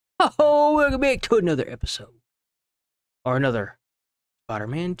Oh, welcome back to another episode. Or another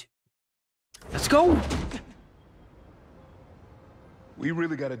Spider-Man 2. Let's go! We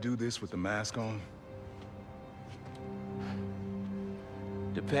really gotta do this with the mask on?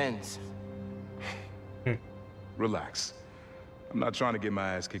 Depends. Relax. I'm not trying to get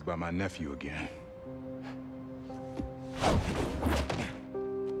my ass kicked by my nephew again.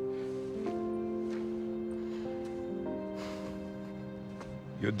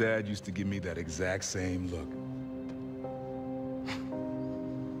 Your dad used to give me that exact same look.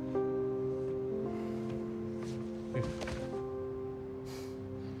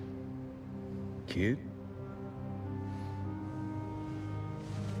 Kid?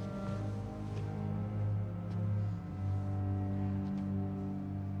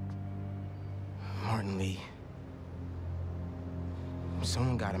 Martin Lee.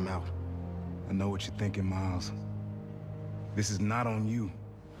 Someone got him out. I know what you're thinking, Miles. This is not on you.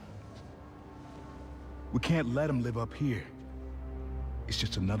 We can't let him live up here. It's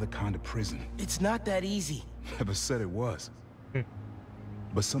just another kind of prison. It's not that easy. Never said it was.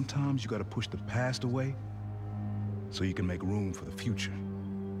 But sometimes you gotta push the past away so you can make room for the future.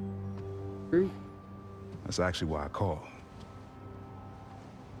 True. That's actually why I called.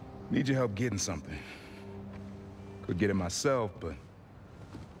 Need your help getting something. Could get it myself, but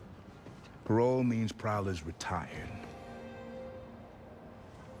parole means Prowler's retired.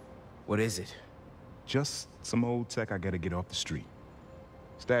 What is it? Just some old tech I gotta get off the street.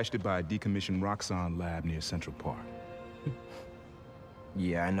 Stashed it by a decommissioned Roxxon lab near Central Park.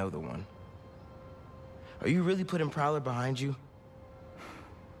 Yeah, I know the one. Are you really putting Prowler behind you?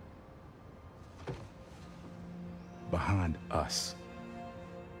 Behind us.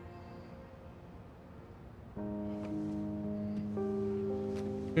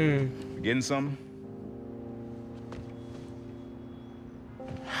 Getting something?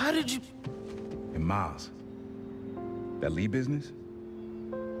 How did you... And Miles, that Lee business?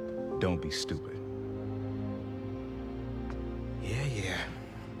 Don't be stupid. Yeah.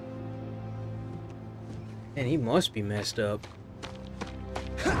 And he must be messed up.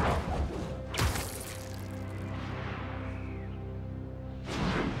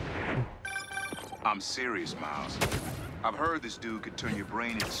 I'm serious, Miles. I've heard this dude could turn your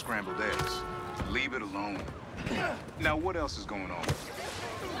brain into scrambled eggs. Leave it alone. Now, what else is going on?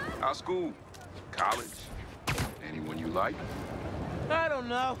 Our school? College? Anyone you like? I don't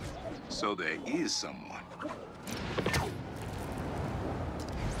know. So there is someone.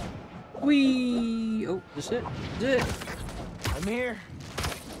 Oh, that's it. That's it. I'm here.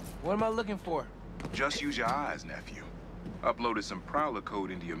 What am I looking for? Just use your eyes, nephew. Uploaded some Prowler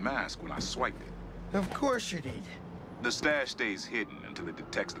code into your mask when I swiped it. Of course you did. The stash stays hidden until it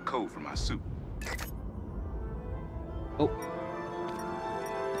detects the code from my suit. Oh.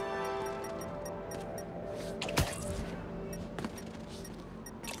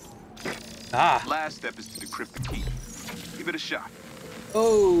 Ah. Last step is to decrypt the key. Give it a shot.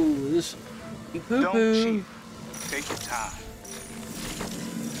 Oh, this. Poo-poo. Don't cheat. Take your time.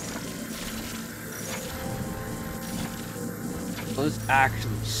 Well, this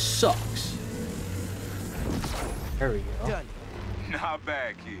actually sucks. There we go. Done. Not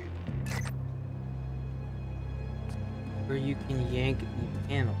bad, kid. Where you can yank the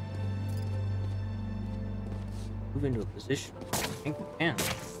panel. Move into a position. Yank the panel.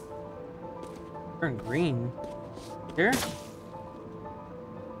 Turn green. Here?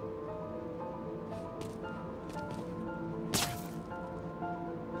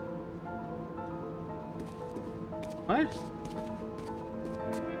 What?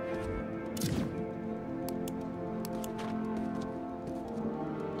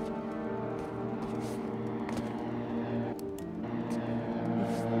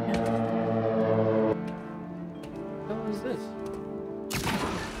 What is this?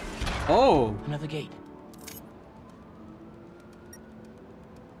 Oh! Another gate.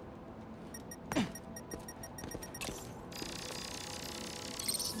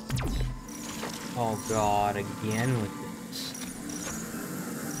 Oh god, again with this.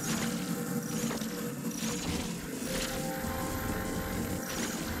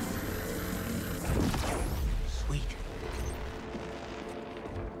 Sweet.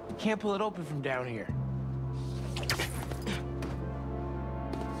 Can't pull it open from down here.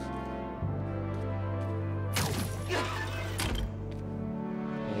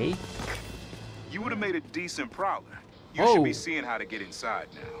 Hey? You would have made a decent Prowler. You Oh. should be seeing how to get inside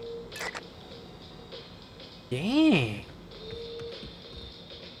now. Dang.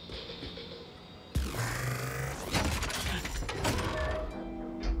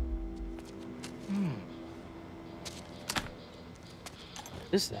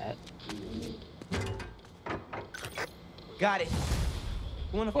 Is that? Got it.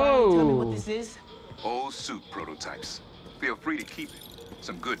 You wanna finally tell me what Whoa. this is? Old suit prototypes. Feel free to keep it.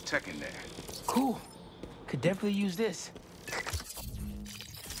 Some good tech in there. Cool. Could definitely use this.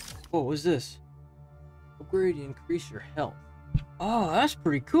 What was this? Upgrade to increase your health. Oh, that's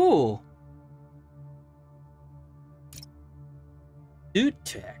pretty cool. Dude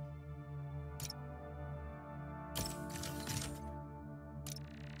tech.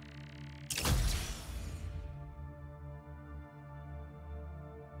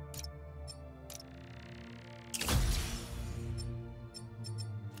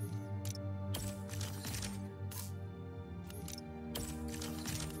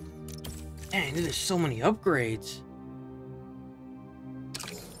 Dang, there's so many upgrades.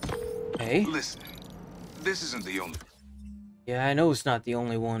 Okay. Listen, this isn't the only... Yeah, I know it's not the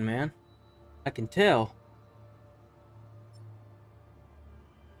only one, man. I can tell.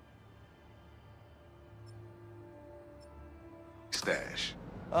 stash.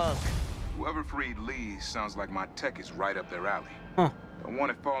 Um, Whoever freed Lee sounds like my tech is right up their alley. Huh. Don't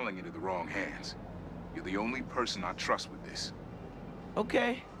want it falling into the wrong hands. You're the only person I trust with this.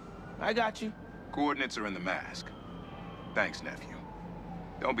 okay. I got you. Coordinates are in the mask. Thanks, nephew.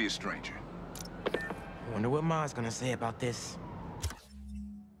 Don't be a stranger. I wonder what Ma's gonna say about this.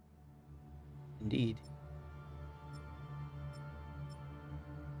 Indeed.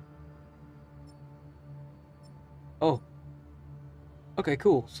 Oh. Okay,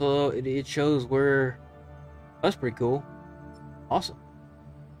 cool. So it shows where... That's pretty cool. Awesome.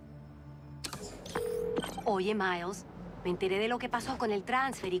 Oye, Miles, me enteré de lo que pasó con el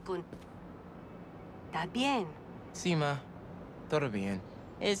transfer y con... ¿Estás bien? Sí, ma. Todo bien.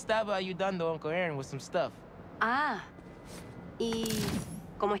 Estaba ayudando a Uncle Aaron with some stuff. Ah. ¿Y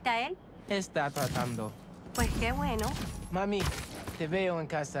cómo está él? Está tratando. Pues qué bueno. Mami, te veo en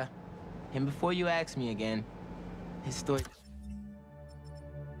casa. And before you ask me again, estoy...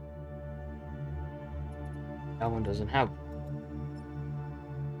 That one doesn't have...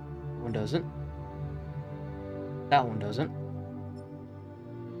 That one doesn't. That one doesn't.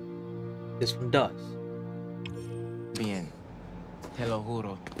 This one does. Bien. Te lo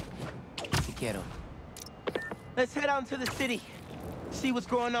juro. Si quiero. Let's head out to the city. See what's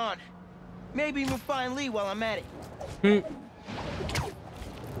going on. Maybe we'll find Lee while I'm at it.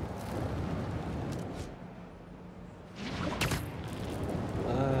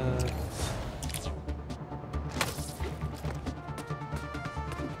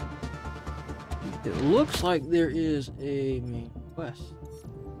 It looks like there is a main quest.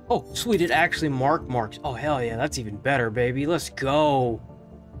 Oh, sweet, it actually marks. Oh, hell yeah, that's even better, baby. Let's go.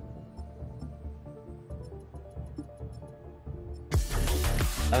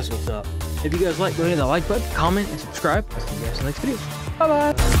 That's what's up. If you guys like, go ahead and hit that like button, comment, and subscribe. I'll see you guys in the next video.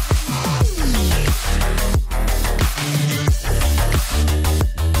 Bye-bye.